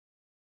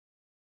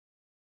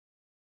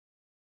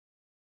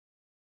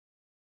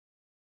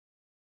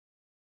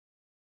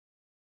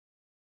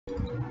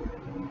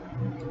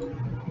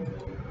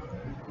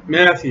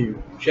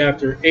Matthew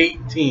chapter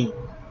 18.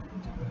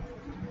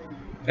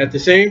 At the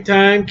same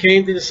time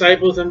came the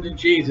disciples unto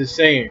Jesus,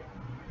 saying,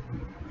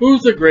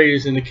 Who's the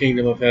greatest in the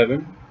kingdom of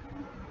heaven?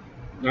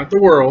 Not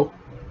the world,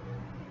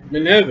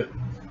 in heaven.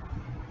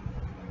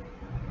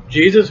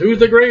 Jesus, who's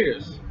the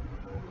greatest?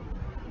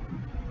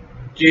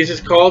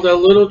 Jesus called a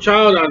little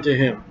child unto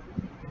him,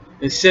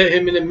 and set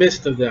him in the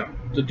midst of them,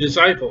 the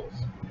disciples.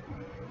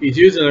 He's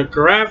using a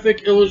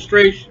graphic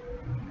illustration,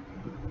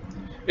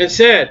 and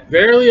said,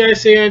 Verily I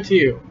say unto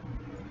you,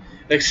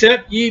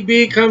 except ye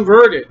be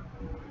converted,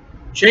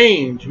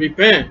 change,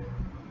 repent,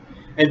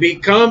 and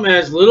become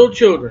as little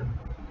children,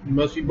 you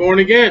must be born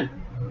again,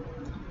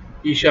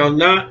 ye shall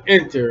not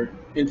enter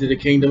into the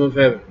kingdom of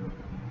heaven.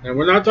 And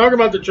we're not talking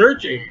about the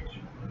church age.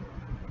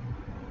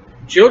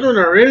 Children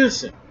are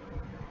innocent.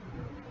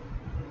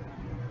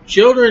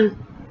 Children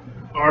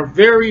are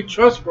very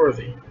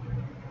trustworthy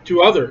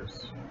to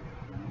others.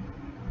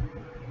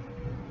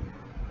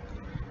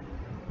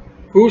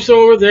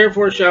 Whosoever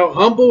therefore shall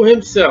humble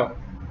himself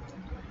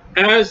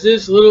as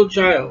this little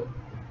child,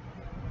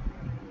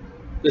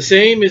 the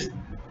same is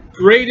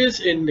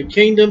greatest in the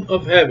kingdom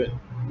of heaven.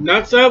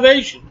 Not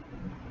salvation.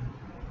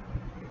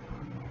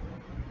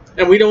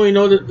 And we don't even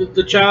know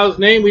the child's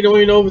name. We don't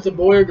even know if it's a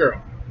boy or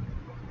girl.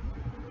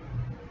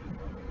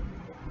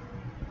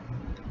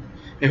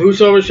 And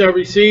whosoever shall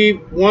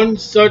receive one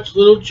such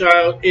little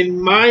child in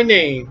my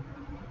name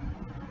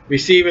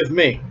receiveth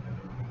me.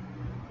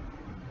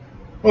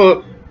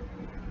 Well,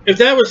 if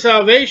that was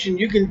salvation,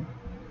 you can,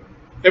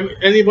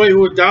 anybody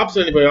who adopts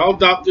anybody, I'll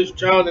adopt this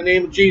child in the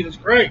name of Jesus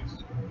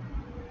Christ.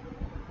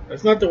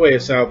 That's not the way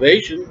of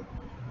salvation.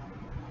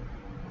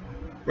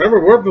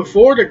 Remember, we're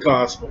before the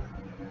gospel.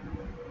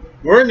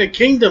 We're in the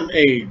kingdom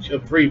age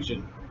of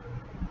preaching.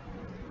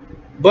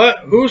 But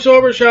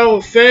whosoever shall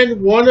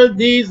offend one of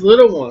these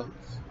little ones,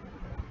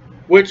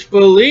 which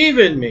believe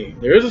in me,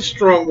 there's a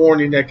strong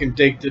warning that can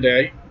take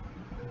today.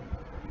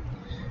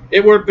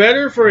 It were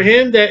better for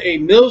him that a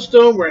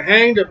millstone were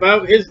hanged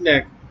about his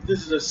neck.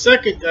 This is the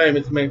second time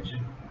it's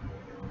mentioned.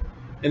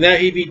 And that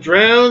he be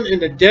drowned in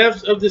the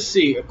depths of the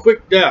sea, a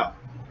quick doubt.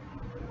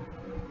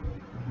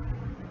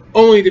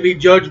 Only to be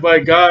judged by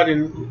God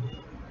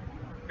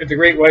at the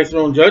great white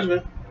throne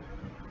judgment.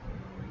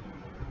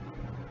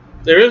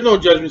 There is no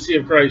judgment seat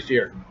of Christ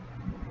here.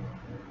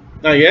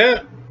 Not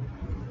yet.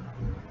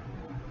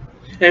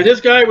 And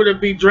this guy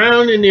would be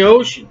drowned in the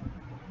ocean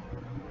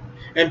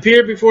and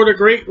appeared before the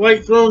great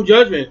white throne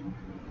judgment,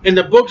 and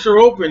the books are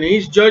open and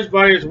he's judged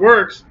by his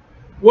works,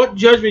 what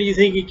judgment do you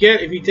think he'd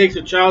get if he takes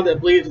a child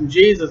that believes in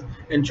Jesus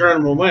and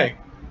turn him away?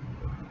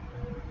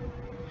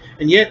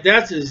 And yet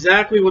that's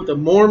exactly what the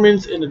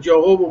Mormons and the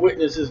Jehovah's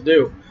Witnesses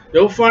do.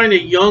 They'll find a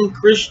young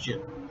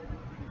Christian.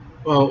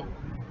 Well,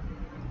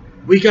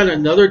 we got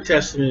another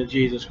testament of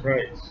Jesus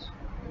Christ.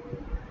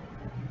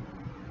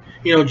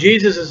 You know,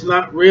 Jesus is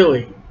not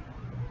really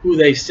who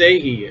they say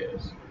he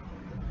is.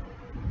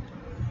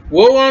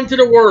 Woe unto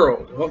the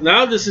world. Well,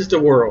 now this is the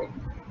world.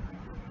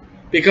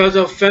 Because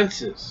of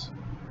offenses.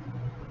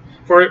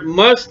 For it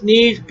must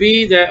needs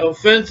be that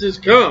offenses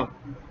come.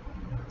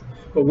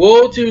 But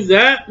woe to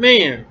that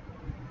man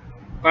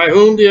by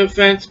whom the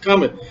offense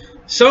cometh.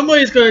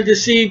 Somebody's going to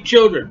deceive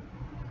children.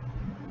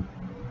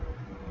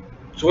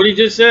 That's what he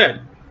just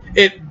said.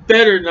 It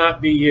better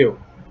not be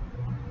you.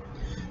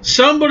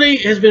 Somebody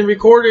has been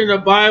recorded in the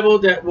Bible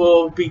that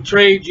will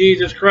betray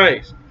Jesus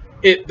Christ.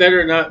 It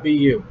better not be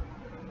you.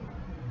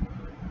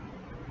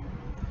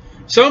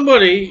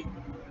 Somebody,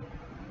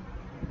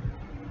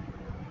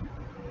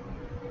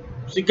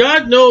 see,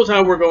 God knows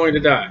how we're going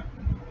to die.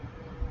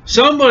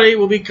 Somebody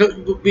will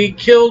be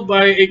killed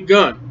by a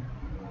gun.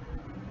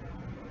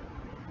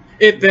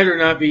 It better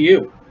not be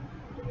you.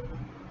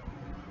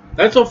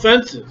 That's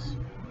offenses.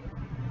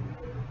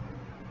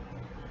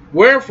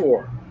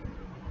 Wherefore,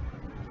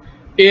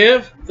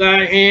 if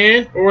thy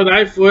hand or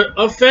thy foot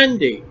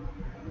offend thee,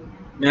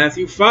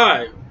 Matthew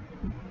 5,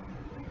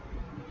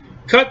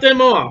 cut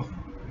them off.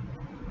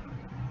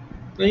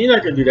 Now, you're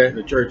not going to do that in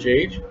the church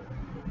age.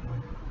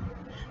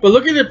 But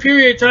look at the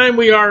period of time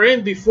we are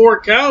in before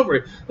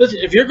Calvary. Listen,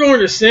 if you're going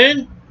to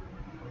sin,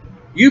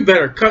 you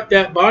better cut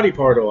that body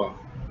part off.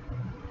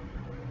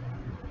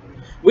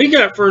 We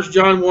got 1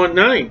 John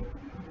 1:9.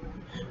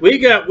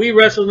 We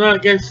wrestle not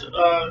against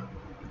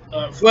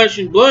flesh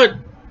and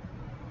blood.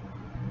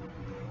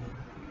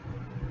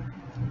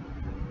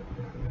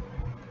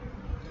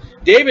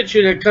 David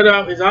should have cut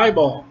out his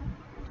eyeball.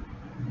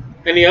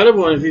 And the other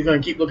one, if he's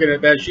going to keep looking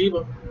at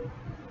Bathsheba.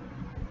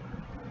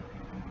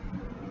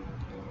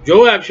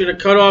 Joab should have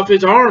cut off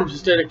his arms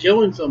instead of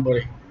killing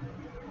somebody.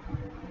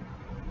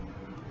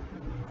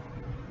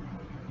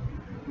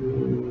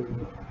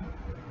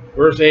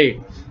 Verse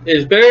 8. It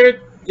is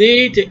better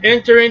thee to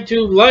enter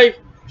into life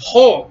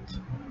halt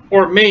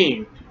or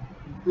maimed,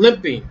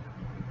 limping,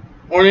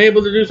 or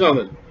unable to do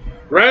something,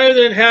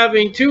 rather than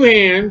having 2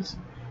 hands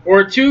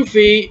or 2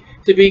 feet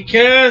to be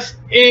cast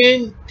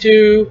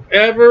into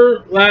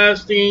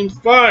everlasting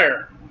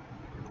fire.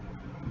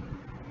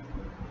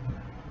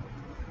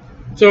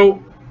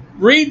 So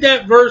read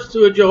that verse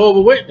to a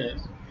Jehovah's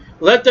Witness.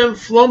 Let them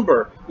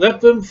flumber.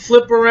 Let them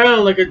flip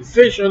around like a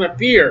fish on a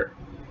pier.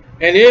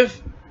 And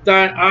if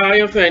thine eye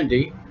offend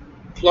thee,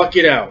 pluck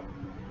it out.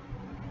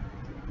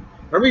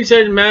 Remember he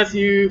said in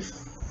Matthew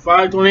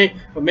 5:28,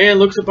 if a man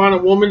looks upon a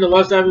woman to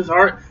lust after his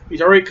heart,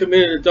 he's already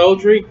committed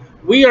adultery.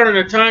 We are in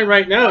a time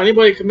right now,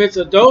 anybody commits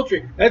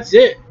adultery, that's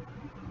it.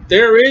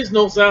 There is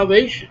no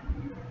salvation.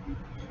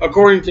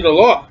 According to the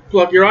law,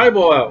 pluck your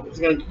eyeball out. It's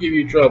going to give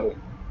you trouble.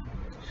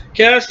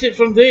 Cast it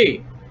from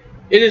thee.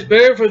 It is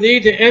better for thee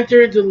to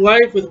enter into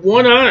life with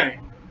one eye,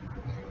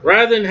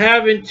 rather than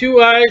having two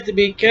eyes to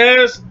be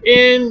cast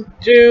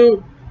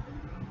into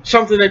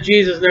something that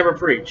Jesus never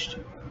preached.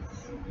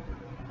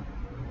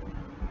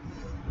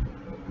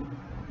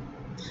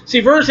 See,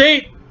 verse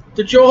 8,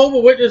 the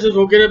Jehovah's Witnesses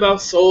will get about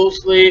soul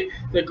sleep,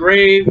 the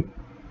grave,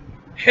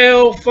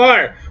 hell,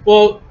 fire.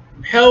 Well,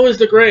 hell is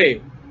the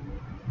grave.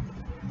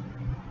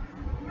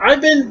 I've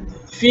been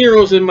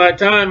funerals in my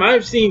time.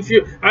 I've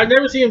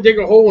never seen them dig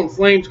a hole and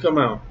flames come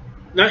out.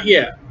 Not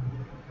yet.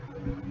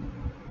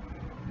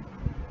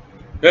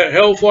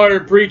 Hellfire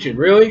preaching,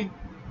 really?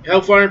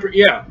 Hellfire,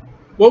 yeah.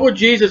 What would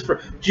Jesus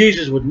preach?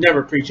 Jesus would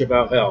never preach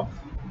about hell.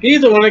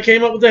 He's the one that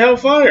came up with the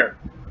hellfire.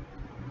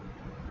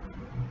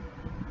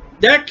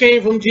 That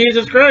came from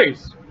Jesus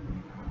Christ.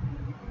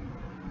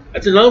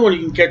 That's another one you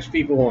can catch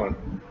people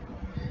on.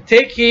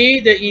 Take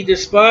heed that ye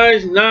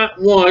despise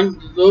not one,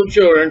 little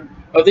children,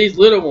 of these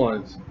little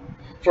ones.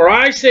 For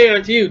I say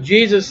unto you,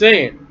 Jesus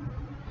saying,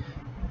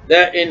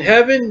 that in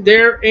heaven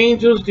their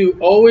angels do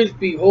always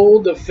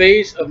behold the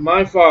face of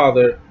my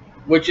Father,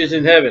 which is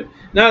in heaven.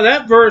 Now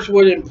that verse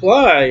would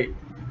imply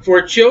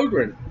for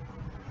children,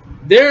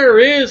 there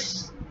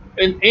is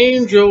an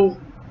angel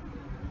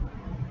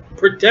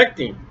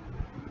protecting.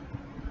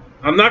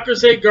 I'm not going to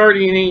say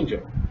guardian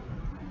angel.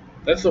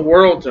 That's the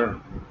world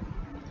term.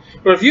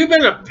 But if you've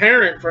been a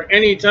parent for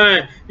any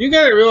time, you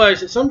got to realize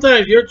that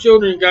sometimes your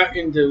children got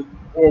into,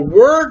 or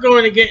were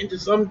going to get into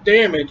some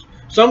damage,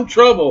 some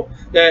trouble,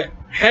 that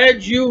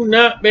had you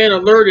not been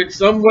alerted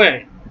some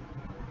way,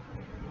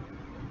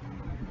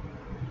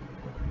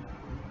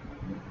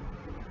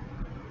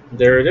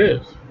 there it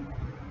is.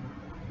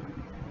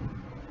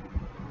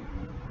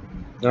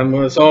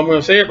 That's all I'm going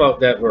to say about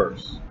that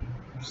verse.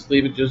 Just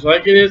leave it just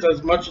like it is,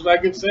 as much as I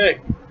can say.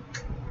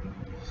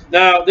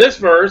 Now, this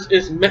verse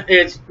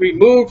it's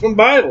removed from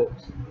Bibles.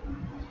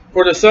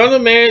 For the Son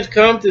of Man is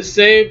come to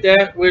save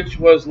that which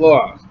was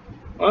lost.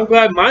 Well, I'm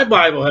glad my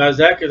Bible has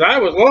that, because I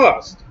was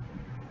lost.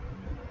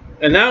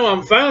 And now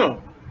I'm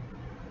found.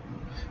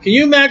 Can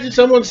you imagine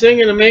someone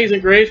singing Amazing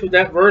Grace with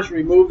that verse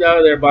removed out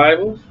of their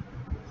Bibles?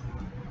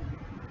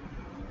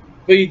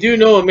 But you do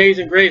know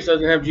Amazing Grace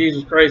doesn't have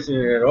Jesus Christ in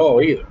it at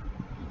all either.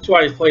 That's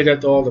why he's played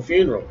at all the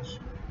funerals.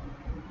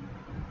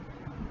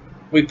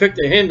 We picked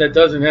a hymn that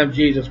doesn't have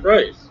Jesus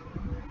Christ.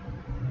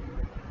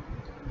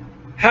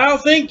 How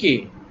think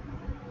ye?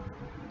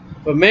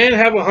 If a man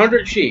have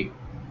 100 sheep,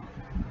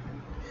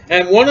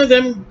 and one of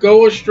them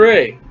go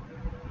astray,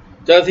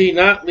 doth he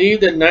not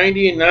leave the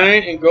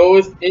 99 and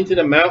goeth into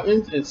the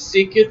mountains and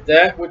seeketh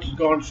that which is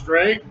gone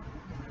astray?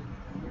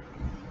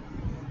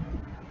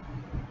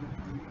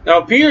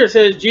 Now Peter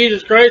says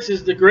Jesus Christ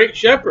is the great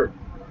shepherd.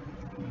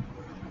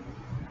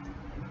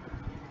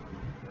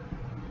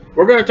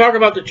 We're going to talk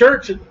about the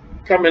church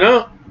coming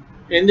up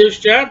in this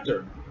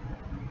chapter.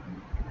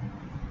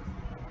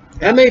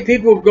 How many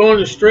people have gone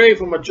astray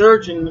from a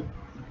church and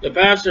the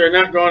pastor had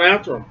not gone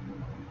after them?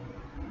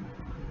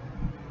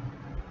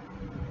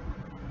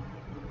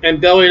 And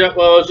bellied up,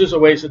 well, it's just a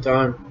waste of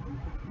time.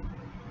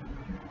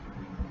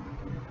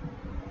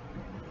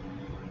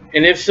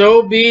 And if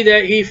so be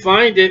that he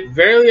find it,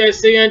 verily I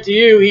say unto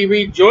you, he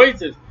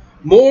rejoiceth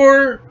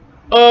more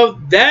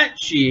of that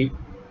sheep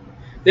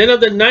than of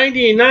the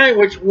 99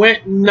 which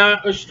went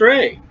not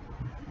astray.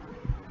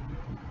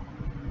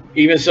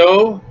 Even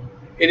so,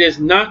 it is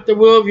not the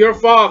will of your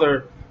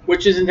Father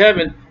which is in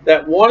heaven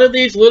that one of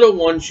these little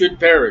ones should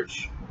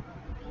perish.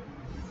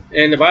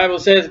 And the Bible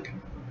says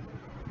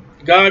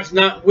God's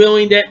not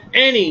willing that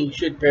any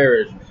should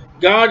perish.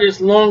 God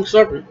is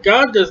long-suffering.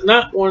 God does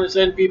not want to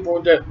send people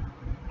into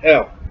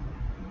hell.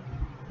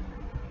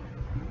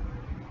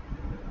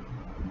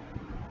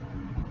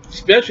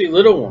 Especially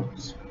little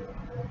ones.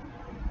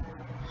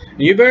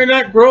 And you better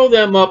not grow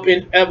them up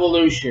in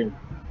evolution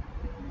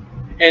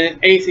and in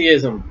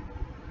atheism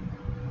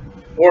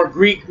or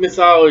Greek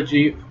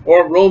mythology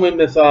or Roman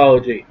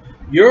mythology.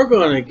 You're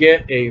going to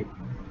get a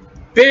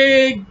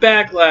big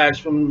backlash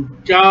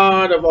from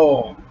God of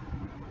all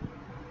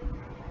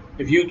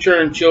if you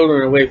turn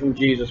children away from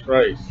Jesus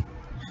Christ.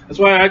 That's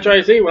why I try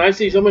to say, when I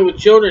see somebody with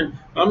children,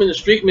 I'm in the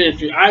street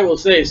ministry, I will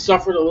say,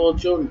 suffer the little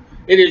children.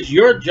 It is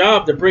your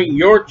job to bring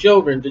your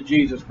children to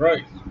Jesus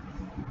Christ.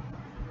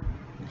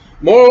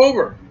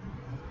 Moreover,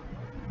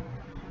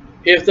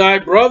 if thy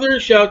brother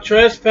shall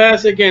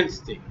trespass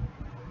against thee,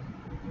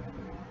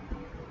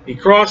 he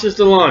crosses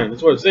the line.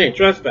 That's what it's saying,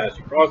 trespass.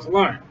 You cross the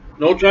line.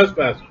 No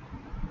trespassing.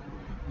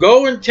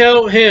 Go and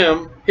tell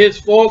him his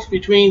faults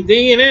between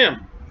thee and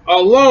him,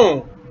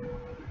 alone.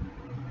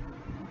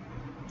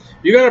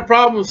 You got a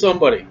problem with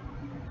somebody.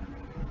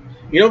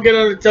 You don't get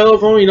on the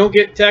telephone, you don't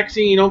get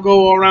texting, you don't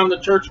go around the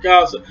church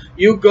gossip.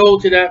 You go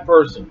to that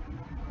person.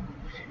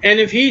 And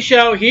if he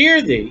shall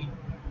hear thee,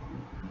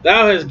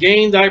 thou hast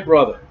gained thy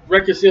brother.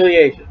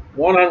 Reconciliation,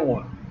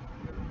 one-on-one.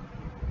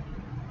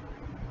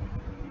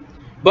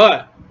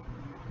 But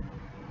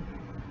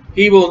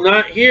he will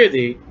not hear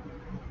thee,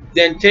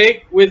 then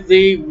take with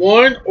thee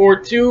 1 or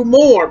 2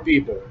 more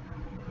people,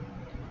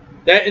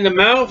 that in the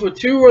mouth of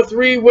 2 or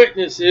 3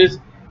 witnesses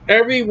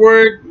every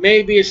word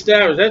may be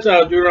established. That's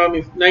out of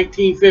Deuteronomy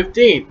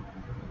 19:15.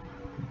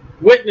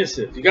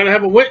 Witnesses. You got to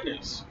have a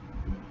witness.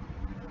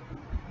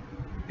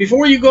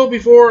 Before you go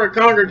before a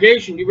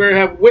congregation, you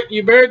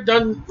better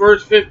done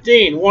verse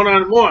 15,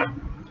 one-on-one.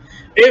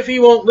 If he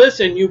won't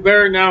listen, you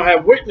better now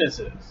have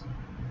witnesses.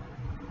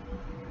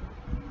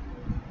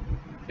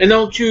 And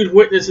don't choose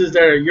witnesses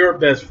that are your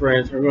best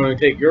friends who are going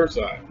to take your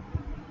side.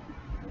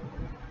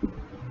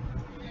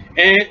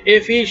 And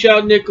if he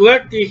shall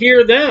neglect to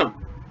hear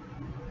them,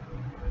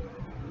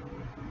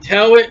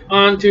 tell it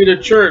unto the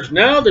church.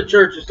 Now the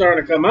church is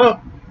starting to come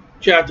out.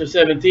 Chapter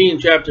 17,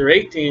 chapter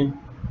 18.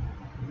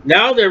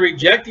 Now they're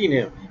rejecting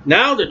him.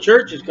 Now the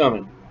church is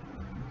coming.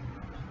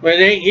 But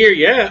it ain't here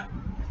yet.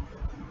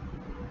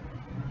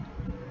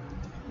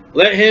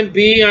 Let him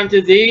be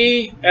unto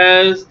thee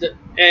as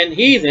an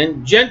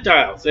heathen,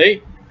 Gentile,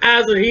 see?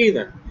 As a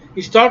heathen.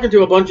 He's talking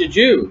to a bunch of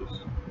Jews.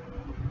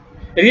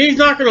 If he's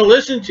not going to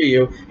listen to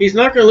you, he's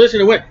not going to listen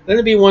to what? Let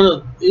him be one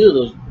of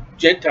those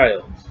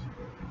Gentiles.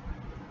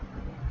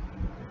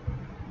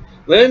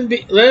 Let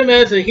him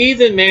as a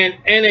heathen man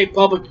and a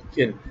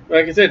publican.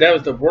 Like I said, that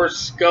was the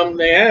worst scum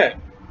they had,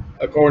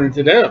 according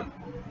to them.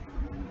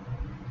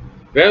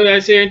 Verily I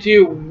say unto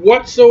you,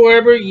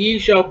 whatsoever ye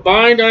shall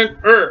bind on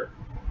earth,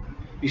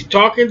 he's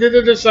talking to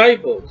the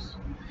disciples,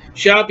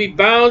 shall be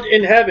bound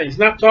in heaven. He's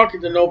not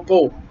talking to no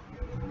pope.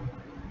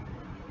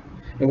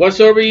 And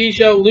whatsoever ye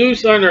shall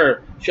loose on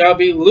earth shall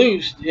be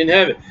loosed in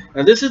heaven.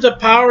 Now this is the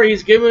power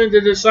he's given to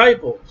the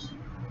disciples.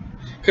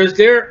 Because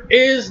there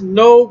is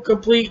no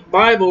complete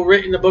Bible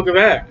written in the book of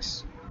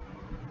Acts.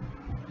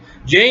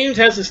 James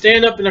has to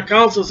stand up in the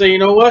council and say, you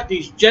know what?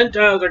 These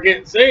Gentiles are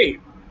getting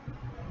saved.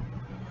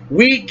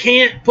 We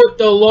can't put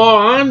the law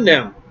on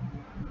them.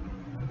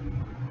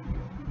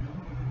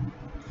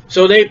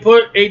 So they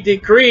put a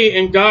decree,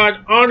 and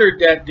God honored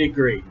that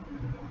decree.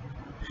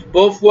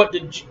 Both what the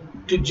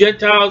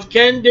Gentiles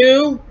can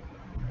do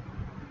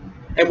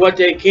and what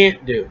they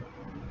can't do.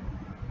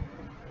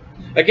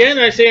 Again,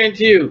 I say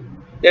unto you,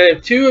 that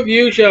if 2 of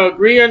you shall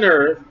agree on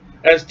earth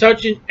as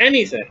touching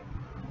anything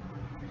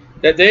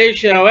that they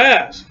shall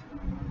ask,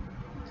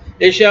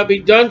 it shall be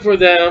done for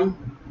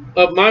them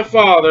of my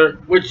Father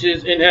which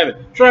is in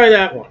heaven. Try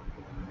that one.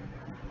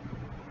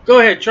 Go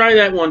ahead, try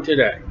that one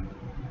today.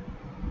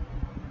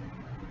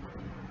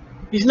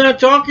 He's not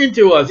talking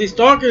to us. He's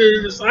talking to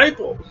the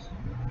disciples.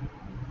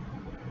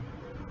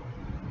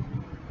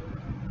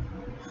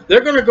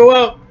 They're going to go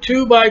out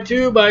 2 by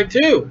 2 by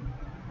 2.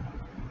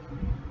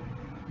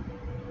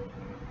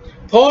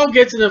 Paul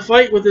gets in a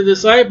fight with the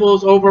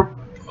disciples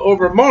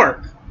over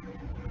Mark.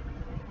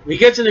 He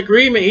gets an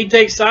agreement. He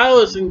takes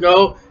Silas and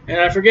go, and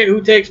I forget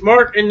who takes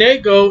Mark, and they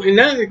go in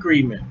that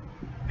agreement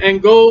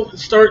and go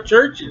start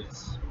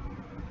churches.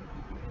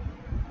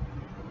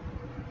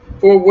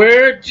 For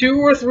where 2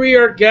 or 3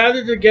 are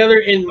gathered together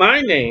in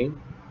my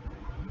name,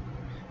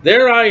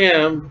 there I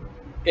am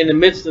in the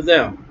midst of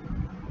them.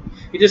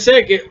 He just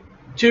said, get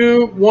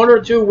 1 or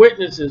 2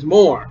 witnesses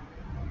more.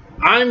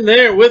 I'm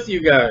there with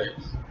you guys.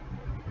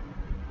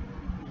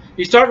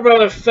 He's talking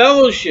about a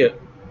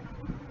fellowship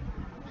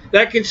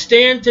that can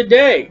stand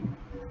today.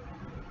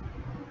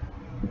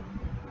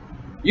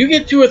 You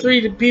get 2 or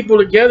 3 people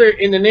together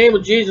in the name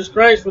of Jesus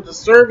Christ for the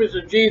service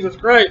of Jesus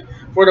Christ,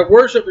 for the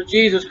worship of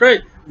Jesus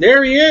Christ.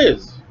 There he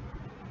is.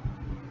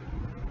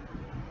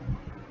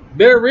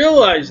 Better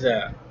realize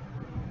that.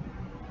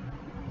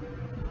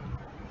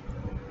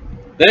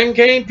 Then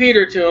came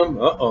Peter to him.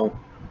 Uh-oh.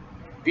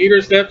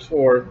 Peter steps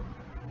forward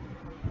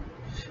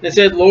and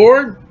said,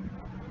 Lord,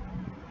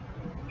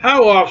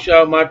 how oft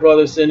shall my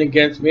brother sin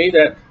against me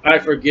that I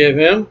forgive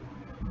him?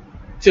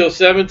 Till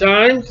 7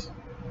 times?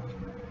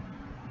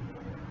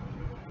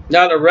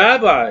 Now the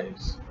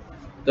rabbis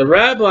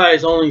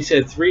only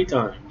said 3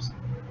 times.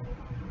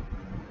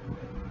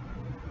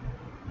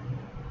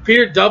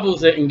 Peter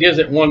doubles it and gives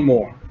it 1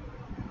 more.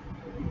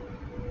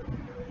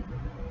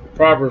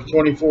 Proverbs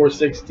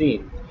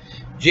 24:16.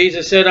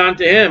 Jesus said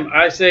unto him,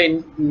 I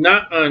say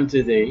not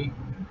unto thee,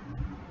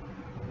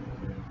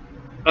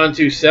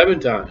 unto 7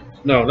 times.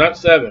 No, not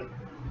 7.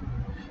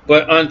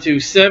 But unto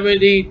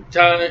 70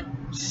 times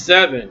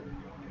 7.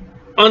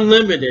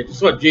 Unlimited.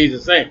 That's what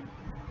Jesus is saying.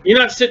 You're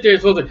not sitting there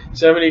supposed to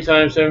 70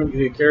 times 7 because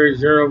you carry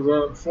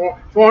 0,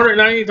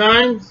 490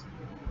 times.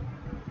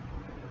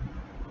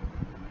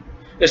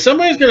 If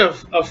somebody's going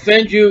to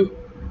offend you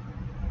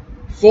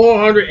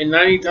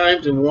 490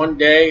 times in one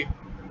day,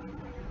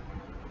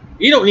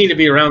 you don't need to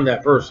be around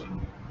that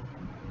person.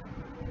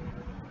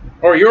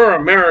 Or you're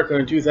America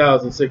in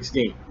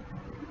 2016.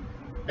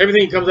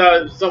 Everything comes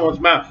out of someone's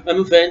mouth.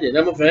 I'm offended.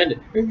 I'm offended.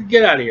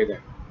 Get out of here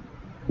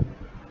then.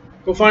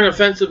 Go find an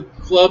offensive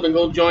club and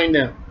go join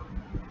them.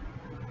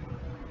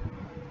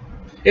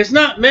 It's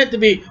not meant to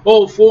be,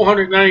 oh,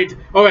 490.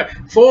 Okay,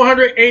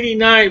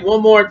 489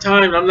 one more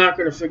time. I'm not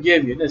going to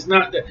forgive you. It's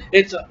not that.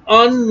 It's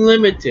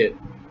unlimited.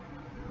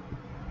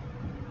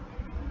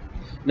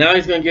 Now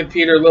he's going to give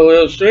Peter a little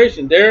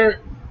illustration.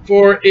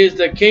 Therefore is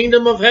the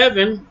kingdom of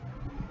heaven,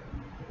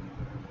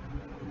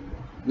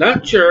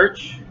 not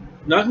church,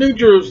 not New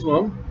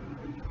Jerusalem,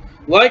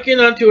 likened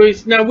unto a...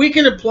 Now we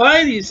can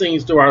apply these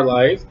things to our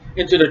life,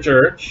 into the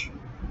church,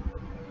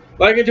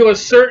 likened to a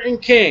certain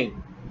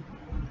king,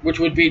 which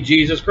would be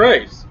Jesus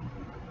Christ,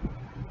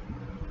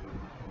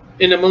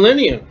 in the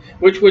millennium,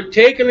 which would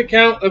take an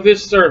account of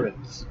his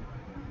servants.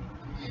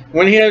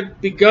 When he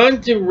had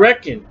begun to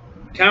reckon,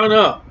 count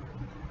up,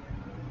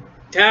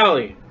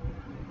 tally,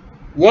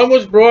 one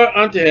was brought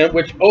unto him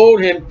which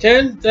owed him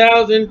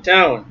 10,000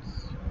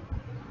 talents.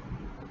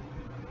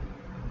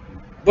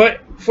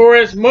 But for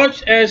as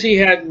much as he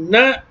had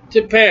not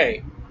to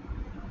pay,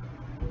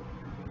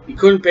 he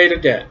couldn't pay the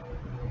debt.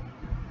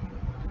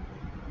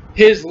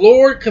 His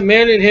Lord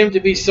commanded him to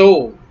be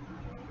sold,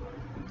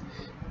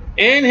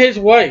 and his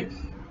wife,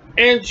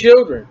 and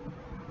children,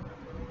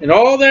 and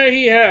all that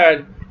he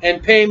had,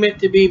 and payment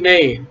to be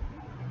made.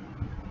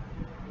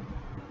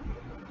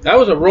 That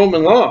was a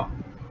Roman law.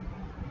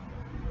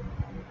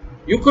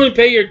 You couldn't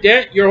pay your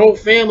debt, your whole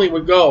family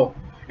would go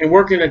and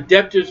work in a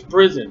debtor's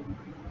prison,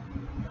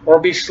 or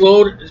be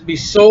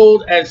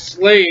sold as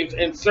slaves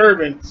and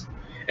servants,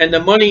 and the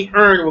money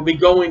earned will be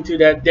going to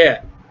that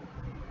debt.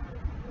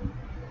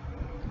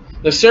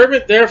 The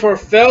servant therefore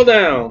fell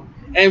down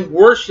and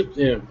worshipped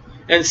him,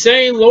 and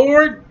saying,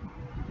 Lord,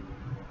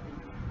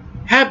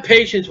 have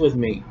patience with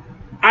me,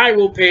 I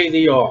will pay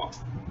thee all.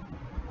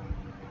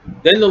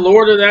 Then the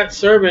Lord of that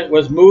servant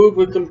was moved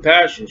with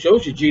compassion.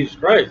 Shows you Jesus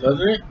Christ,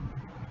 doesn't it?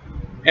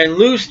 And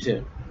loosed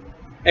him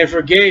and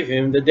forgave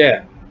him the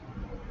debt.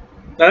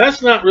 Now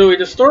that's not really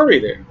the story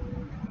there.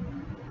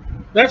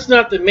 That's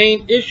not the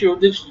main issue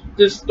of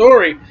this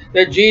story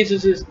that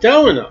Jesus is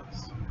telling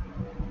us.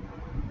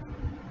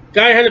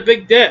 Guy had a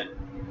big debt.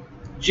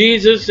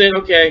 Jesus said,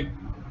 okay,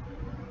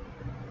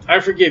 I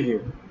forgive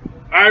you.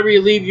 I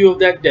relieve you of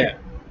that debt.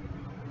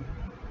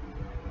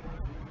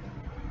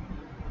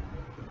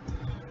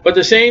 But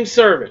the same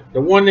servant,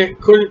 the one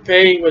that couldn't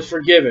pay, was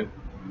forgiven,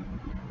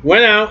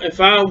 went out and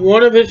found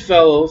one of his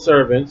fellow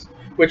servants,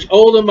 which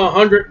owed him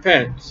 100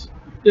 pence.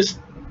 Just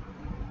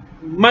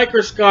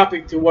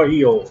microscopic to what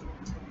he owed.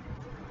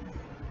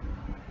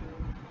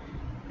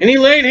 And he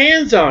laid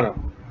hands on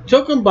him,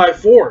 took him by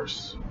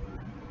force,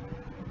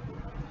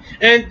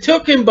 and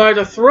took him by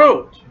the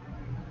throat,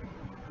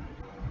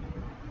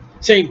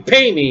 saying,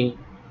 pay me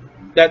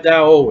that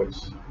thou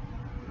owest.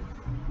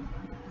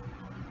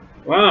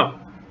 Wow.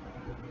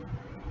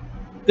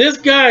 This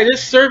guy,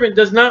 this servant,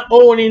 does not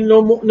owe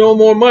no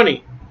more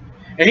money.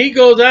 And he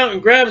goes out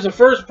and grabs the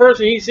first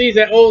person he sees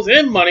that owes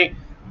him money,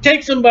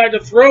 takes him by the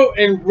throat,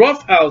 and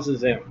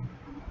roughhouses him.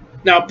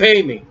 Now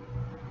pay me.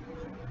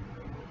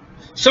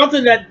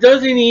 Something that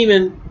doesn't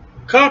even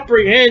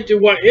comprehend to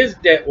what his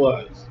debt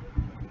was.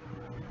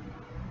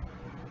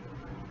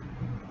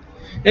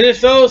 And his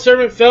fellow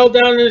servant fell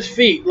down at his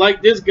feet,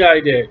 like this guy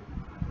did,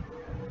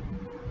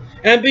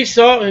 and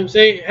besought him,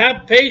 saying,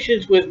 have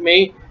patience with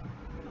me,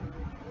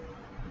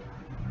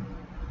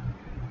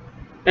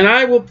 and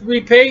I will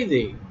repay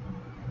thee.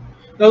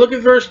 Now look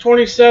at verse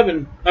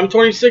 27. I'm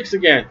 26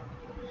 again.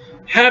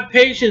 Have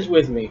patience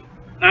with me,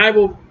 I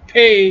will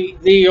pay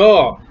thee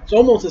all. It's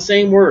almost the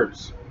same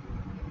words.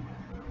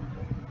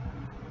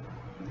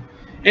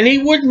 And he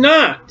would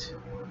not.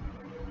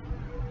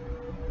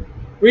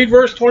 Read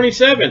verse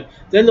 27.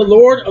 Then the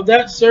Lord of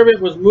that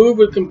servant was moved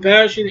with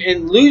compassion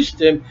and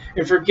loosed him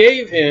and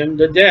forgave him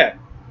the debt.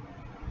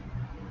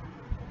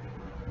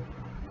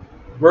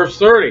 Verse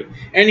 30.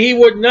 And he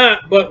would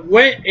not, but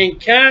went and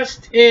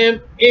cast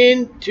him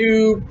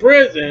into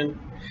prison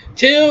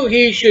till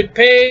he should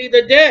pay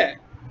the debt.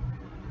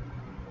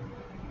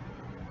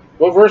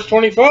 Well, verse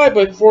 25.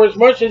 But for as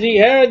much as he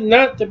had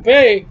not to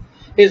pay,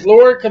 his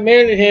Lord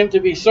commanded him to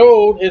be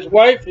sold, his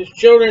wife, his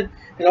children,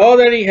 and all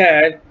that he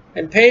had,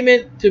 and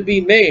payment to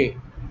be made.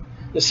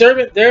 The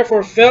servant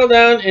therefore fell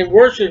down and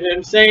worshipped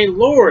him, saying,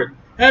 Lord,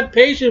 have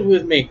patience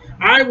with me,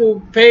 I will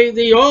pay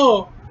thee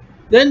all.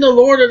 Then the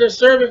Lord of the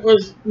servant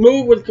was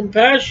moved with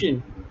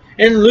compassion,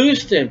 and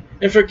loosed him,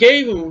 and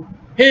forgave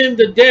him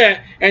the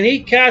debt, and he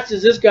casts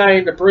this guy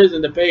into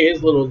prison to pay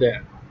his little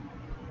debt.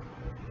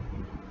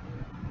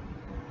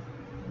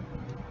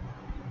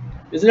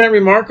 Isn't that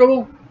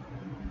remarkable?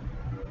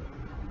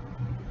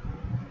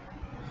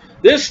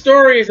 This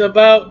story is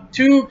about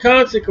two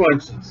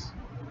consequences.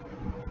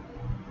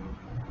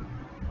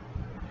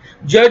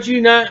 Judge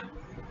not,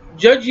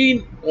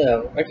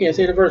 I can't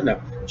say the verse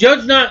now.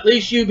 Judge not,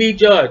 lest you be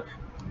judged.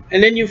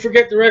 And then you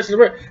forget the rest of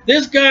the verse.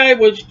 This guy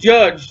was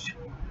judged.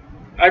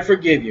 I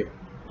forgive you.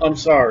 I'm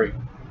sorry.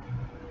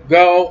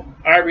 Go,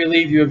 I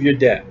relieve you of your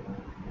debt.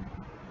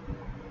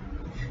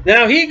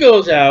 Now he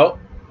goes out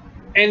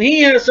and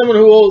he has someone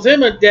who owes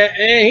him a debt,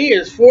 and he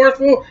is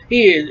forceful,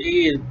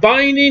 he is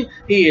binding,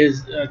 he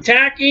is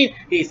attacking,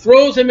 he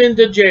throws him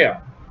into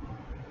jail.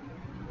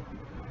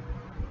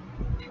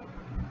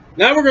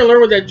 Now we're going to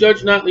learn what that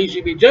judge not least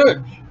should be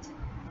judged.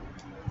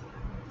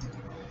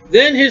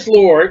 Then his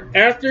Lord,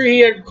 after he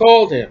had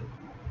called him,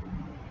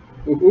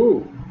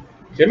 come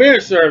here,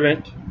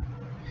 servant,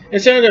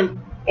 and said to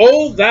him,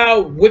 O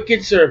thou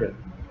wicked servant,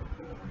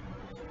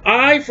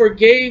 I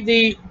forgave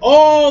thee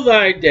all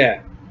thy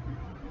debt,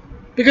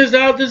 because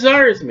thou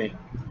desirest me.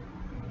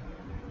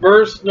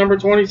 Verse number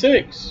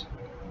 26.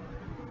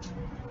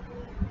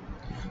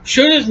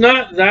 Shouldest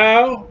not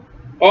thou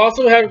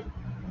also have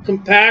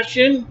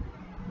compassion?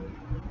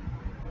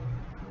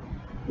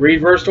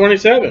 Read verse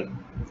 27.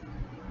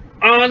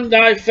 On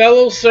thy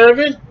fellow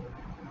servant,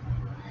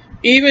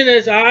 even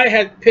as I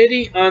had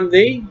pity on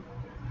thee.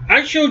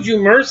 I showed you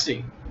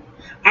mercy.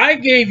 I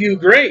gave you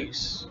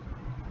grace.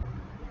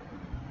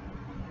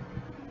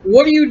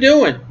 What are you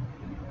doing?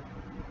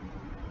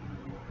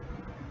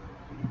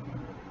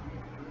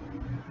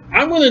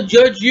 I'm going to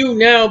judge you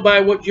now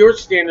by what your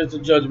standards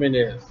of judgment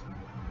is.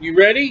 You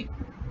ready?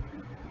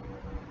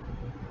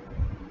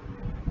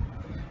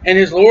 And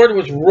his Lord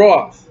was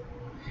wroth,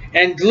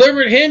 and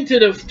delivered him to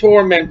the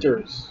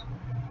tormentors,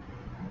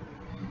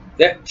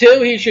 that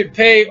till he should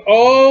pay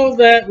all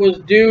that was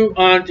due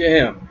unto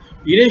him.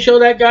 You didn't show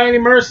that guy any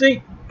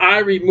mercy? I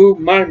removed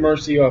my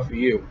mercy off of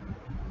you.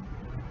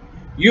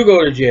 You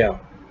go to jail.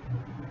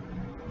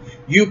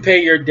 You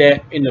pay your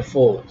debt in the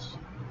fullest.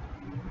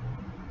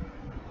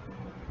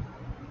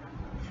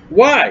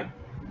 Why?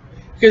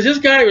 Because this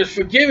guy was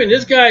forgiven.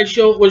 This guy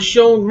was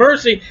shown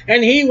mercy,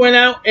 and he went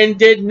out and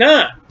did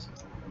not.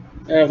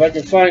 Now, if I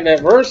can find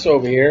that verse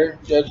over here,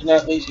 judge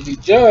not lest you be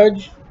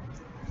judged.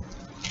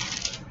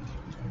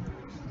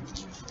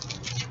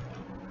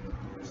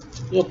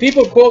 You know,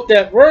 people quote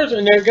that verse,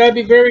 and they've got to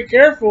be very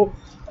careful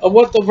of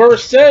what the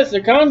verse says,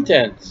 the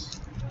contents.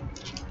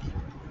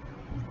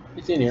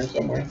 It's in here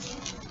somewhere.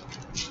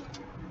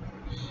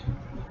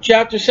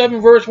 Chapter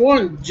 7, verse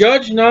 1.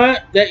 Judge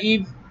not that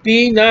ye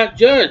be not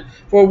judged,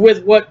 for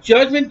with what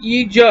judgment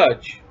ye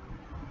judge,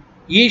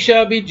 ye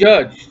shall be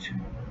judged.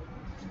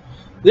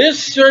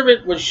 This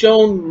servant was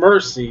shown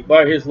mercy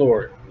by his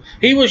Lord.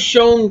 He was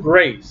shown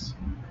grace.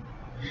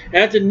 And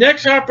at the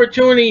next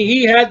opportunity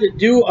he had to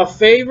do a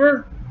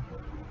favor,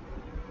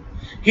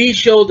 he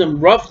showed them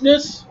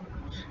roughness,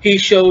 he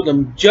showed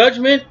them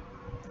judgment,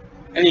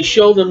 and he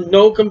showed them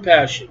no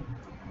compassion.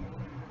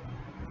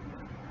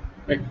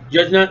 Right?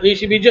 Judge not,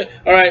 lest you be judged.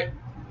 All right,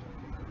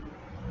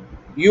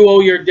 you owe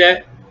your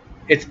debt.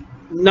 It's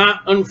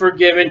not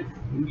unforgiven.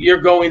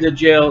 You're going to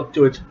jail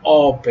till it's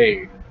all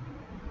paid.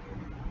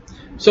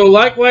 So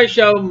likewise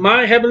shall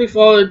my heavenly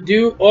Father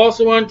do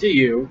also unto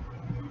you,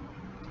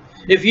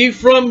 if ye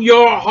from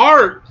your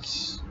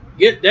hearts,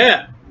 get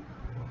that.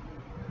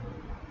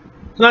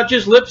 It's not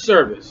just lip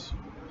service.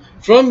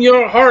 From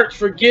your hearts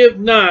forgive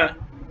not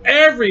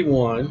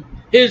everyone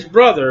his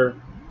brother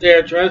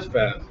their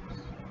trespasses.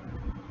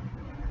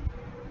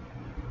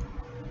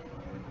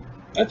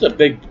 That's a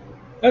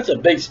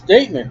big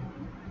statement.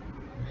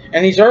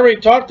 And he's already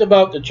talked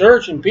about the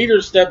church, and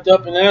Peter stepped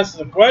up and asked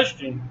the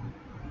question.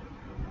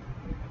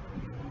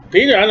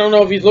 Peter, I don't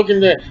know if he's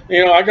looking to,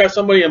 I got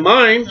somebody in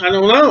mind. I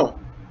don't know.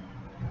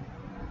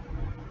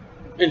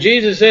 And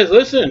Jesus says,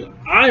 listen,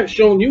 I have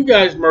shown you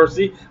guys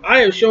mercy. I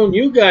have shown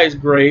you guys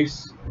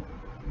grace.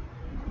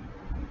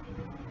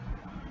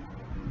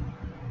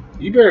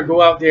 You better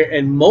go out there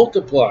and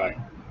multiply.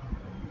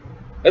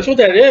 That's what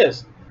that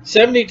is.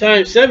 70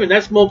 times 7,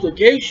 that's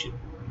multiplication.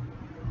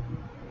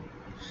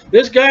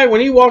 This guy,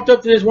 when he walked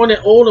up to this one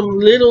that owed him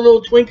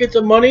little trinkets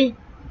of money,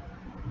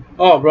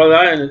 oh, brother,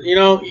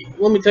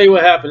 let me tell you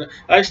what happened.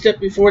 I stepped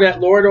before that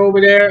Lord over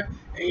there.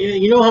 And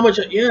you know how much?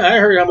 Yeah, I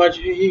heard how much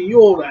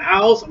you owed a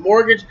house, a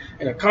mortgage,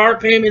 and a car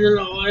payment,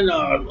 and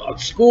a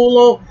school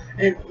loan.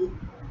 And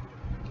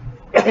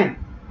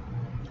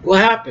what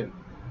happened?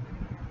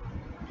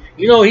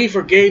 He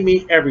forgave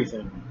me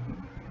everything.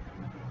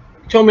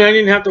 He told me I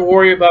didn't have to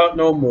worry about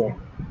no more.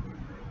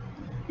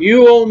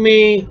 You owe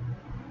me,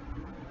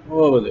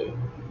 what was it?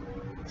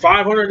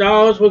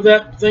 $500 was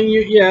that thing?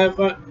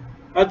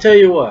 I'll tell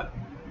you what.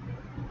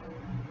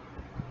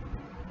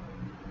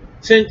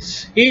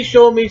 Since he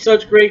showed me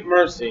such great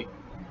mercy,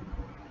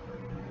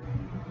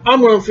 I'm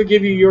going to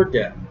forgive you your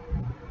debt.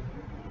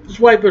 Just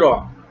wipe it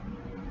off.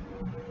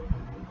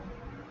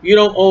 You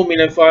don't owe me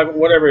that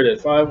whatever it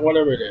is.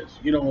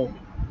 You don't owe me.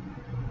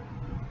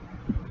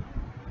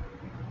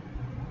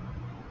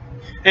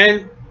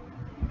 And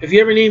if you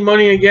ever need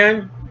money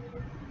again,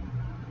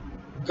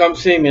 come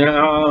see me and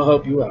I'll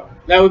help you out.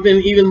 That would have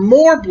been even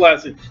more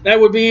blessing. That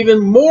would be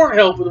even more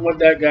help than what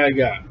that guy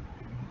got.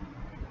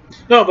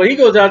 No, but he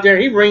goes out there,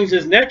 he wrings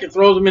his neck and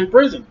throws him in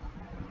prison.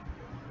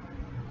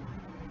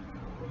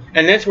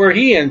 And that's where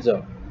he ends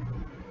up.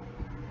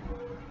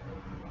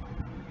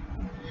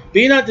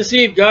 Be not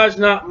deceived, God's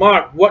not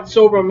mocked.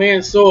 Whatsoever a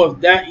man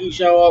soweth, that he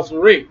shall also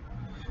reap.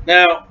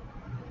 Now,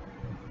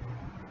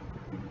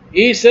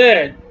 he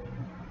said,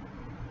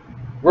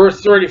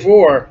 verse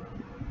 34,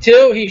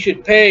 till he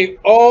should pay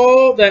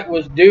all that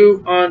was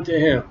due unto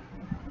him.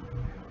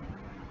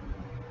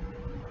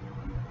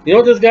 You know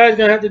what this guy's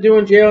going to have to do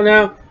in jail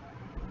now?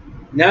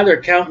 Now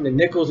they're counting the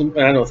nickels, and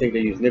I don't think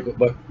they use nickel,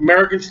 but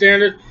American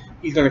standard,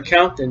 he's going to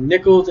count the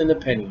nickels and the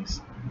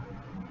pennies.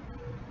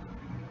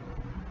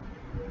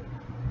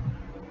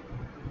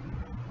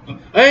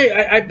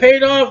 Hey, I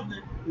paid off.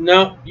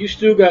 No, you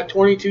still got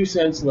 22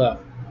 cents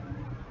left.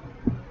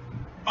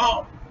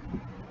 Oh,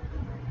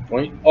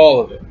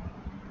 all of it.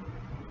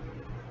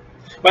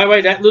 By the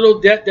way, that little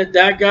debt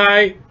that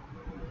guy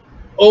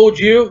owed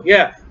you,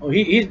 yeah, well,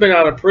 he's been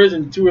out of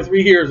prison 2 or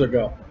 3 years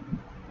ago.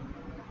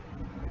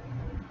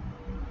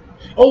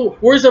 Oh,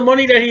 where's the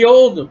money that he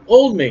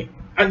owed me?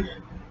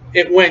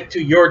 It went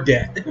to your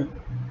debt.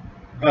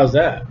 How's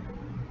that?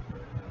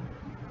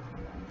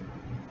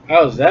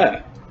 How's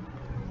that?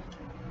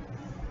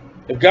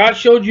 If God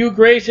showed you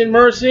grace and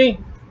mercy,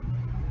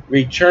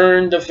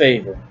 return the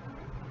favor.